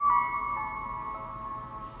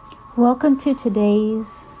Welcome to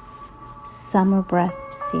today's Summer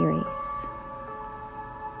Breath series.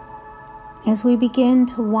 As we begin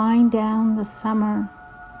to wind down the summer,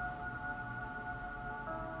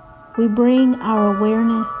 we bring our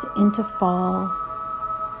awareness into fall.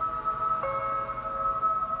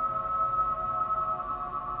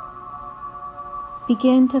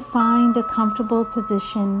 Begin to find a comfortable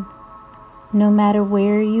position, no matter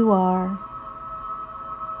where you are.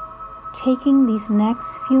 Taking these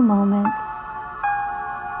next few moments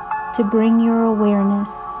to bring your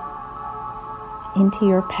awareness into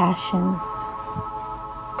your passions.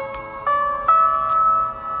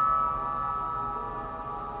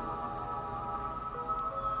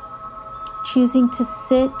 Choosing to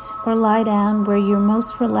sit or lie down where you're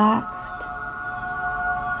most relaxed.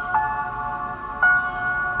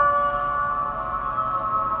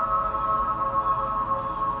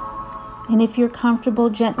 And if you're comfortable,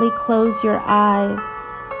 gently close your eyes.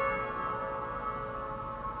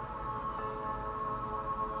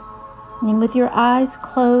 And with your eyes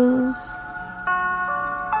closed,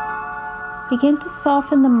 begin to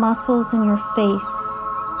soften the muscles in your face,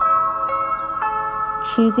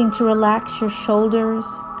 choosing to relax your shoulders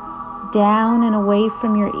down and away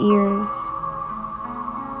from your ears.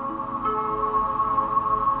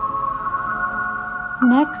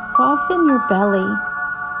 Next, soften your belly,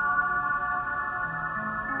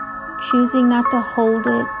 choosing not to hold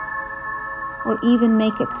it or even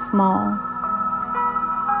make it small.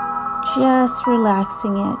 Just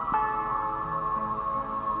relaxing it.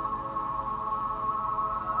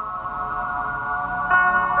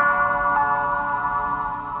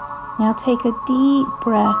 Now take a deep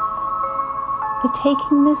breath, but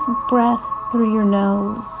taking this breath through your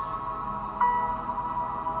nose.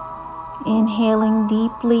 Inhaling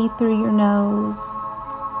deeply through your nose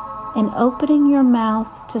and opening your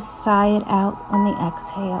mouth to sigh it out on the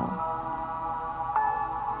exhale.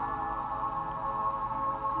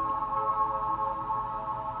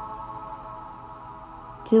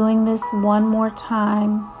 Doing this one more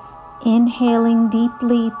time, inhaling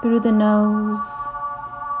deeply through the nose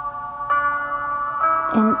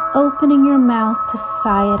and opening your mouth to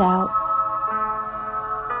sigh it out.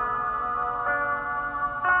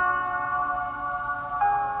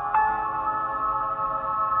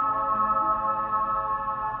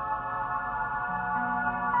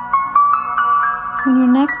 On your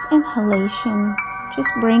next inhalation, just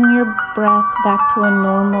bring your breath back to a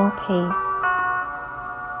normal pace.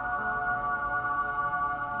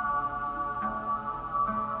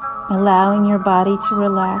 Allowing your body to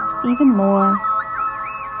relax even more.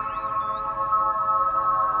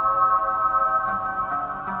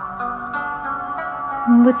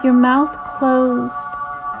 And with your mouth closed,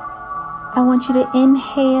 I want you to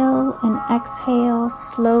inhale and exhale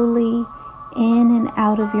slowly in and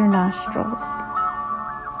out of your nostrils.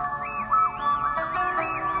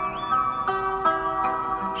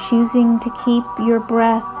 Choosing to keep your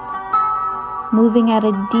breath moving at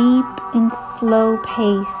a deep and slow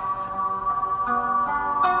pace.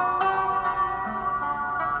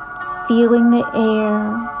 Feeling the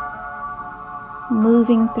air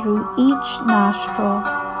moving through each nostril.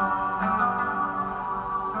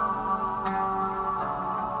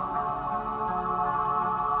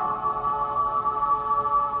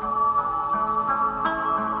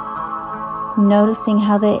 Noticing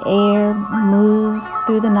how the air moves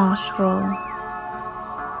through the nostril.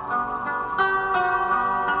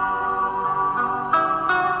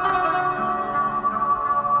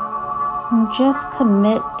 And just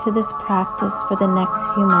commit to this practice for the next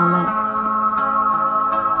few moments.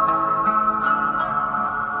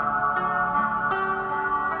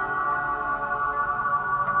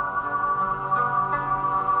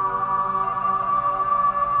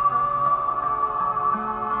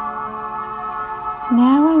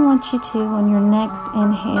 Now I want you to, on your next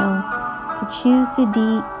inhale, to choose to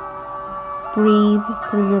deep breathe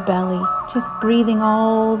through your belly. Just breathing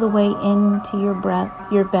all the way into your breath,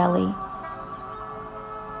 your belly.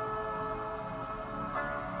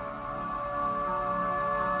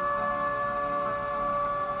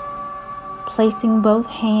 Placing both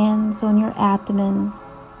hands on your abdomen.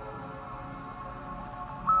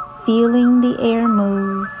 Feeling the air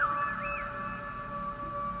move.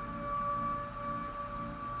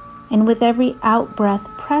 And with every out-breath,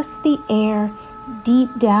 press the air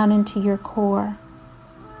deep down into your core.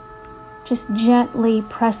 Just gently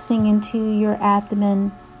pressing into your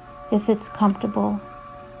abdomen if it's comfortable.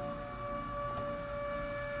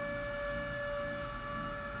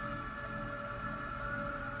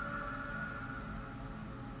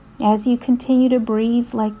 As you continue to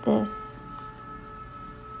breathe like this,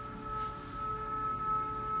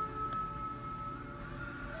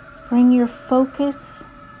 Bring your focus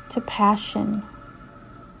to passion.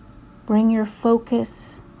 Bring your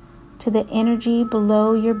focus to the energy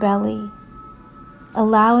below your belly,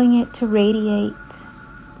 allowing it to radiate.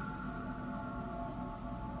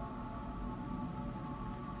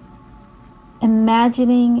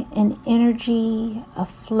 Imagining an energy, a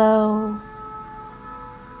flow,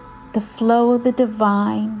 the flow of the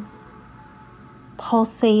divine,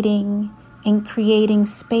 pulsating and creating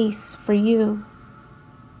space for you,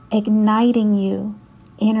 igniting you,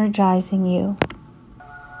 energizing you.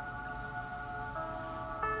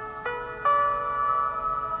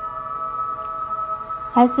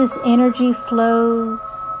 As this energy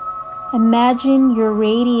flows, imagine you're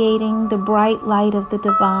radiating the bright light of the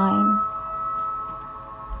divine.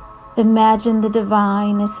 Imagine the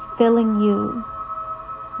divine is filling you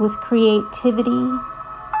with creativity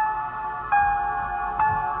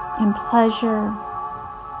and pleasure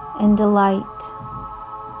and delight.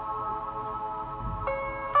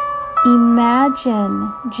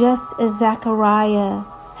 Imagine, just as Zechariah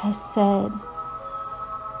has said,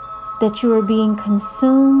 that you are being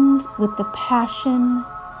consumed with the passion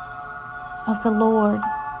of the Lord.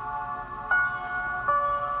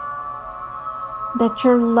 That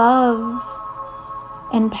your love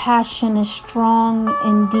and passion is strong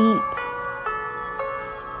and deep.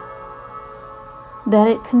 That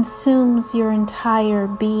it consumes your entire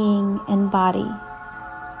being and body.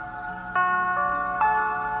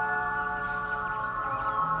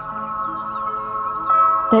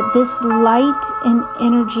 That this light and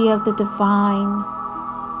energy of the divine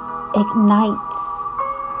ignites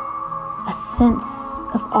a sense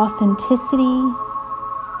of authenticity,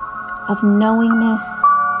 of knowingness,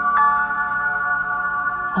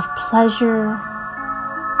 of pleasure,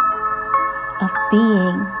 of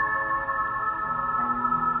being.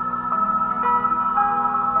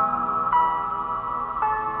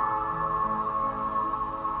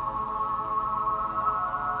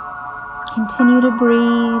 Continue to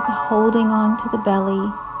breathe, holding on to the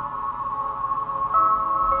belly.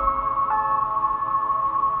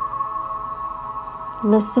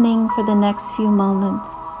 Listening for the next few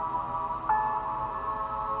moments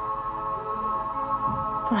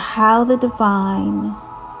for how the divine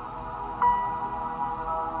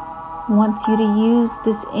wants you to use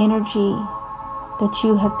this energy that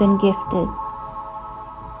you have been gifted.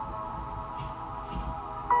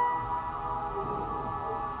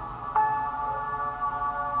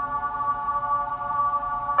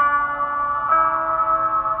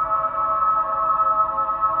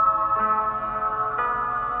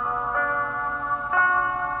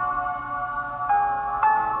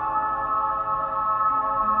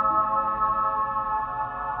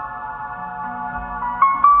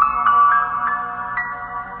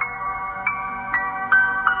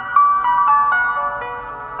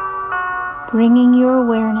 Bringing your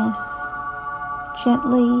awareness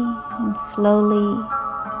gently and slowly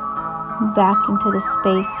back into the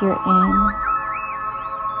space you're in.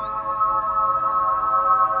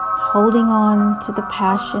 Holding on to the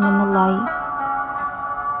passion and the light.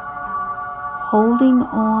 Holding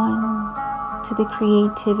on to the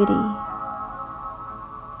creativity.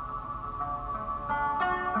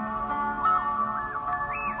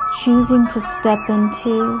 Choosing to step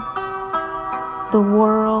into the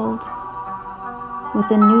world with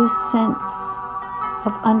a new sense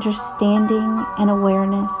of understanding and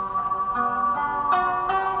awareness.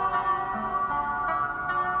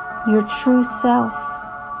 Your true self,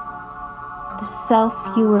 the self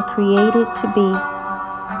you were created to be.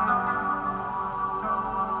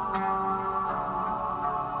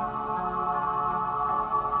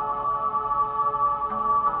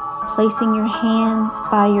 Placing your hands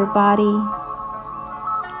by your body,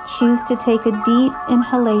 choose to take a deep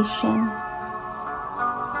inhalation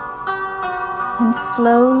and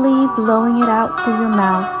slowly blowing it out through your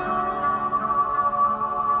mouth.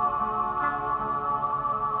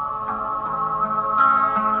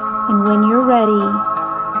 And when you're ready,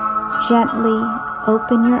 gently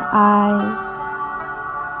open your eyes.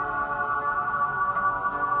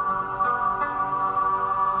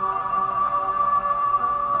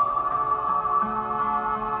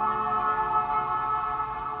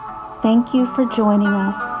 Thank you for joining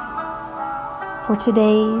us for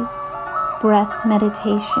today's breath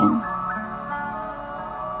meditation.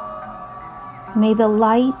 May the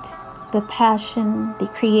light, the passion, the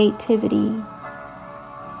creativity,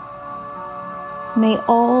 may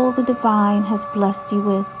all the divine has blessed you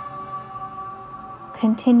with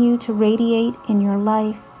continue to radiate in your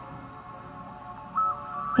life,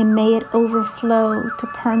 and may it overflow to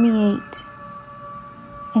permeate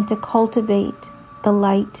and to cultivate the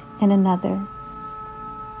light in another.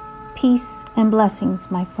 Peace and blessings,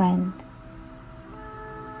 my friend.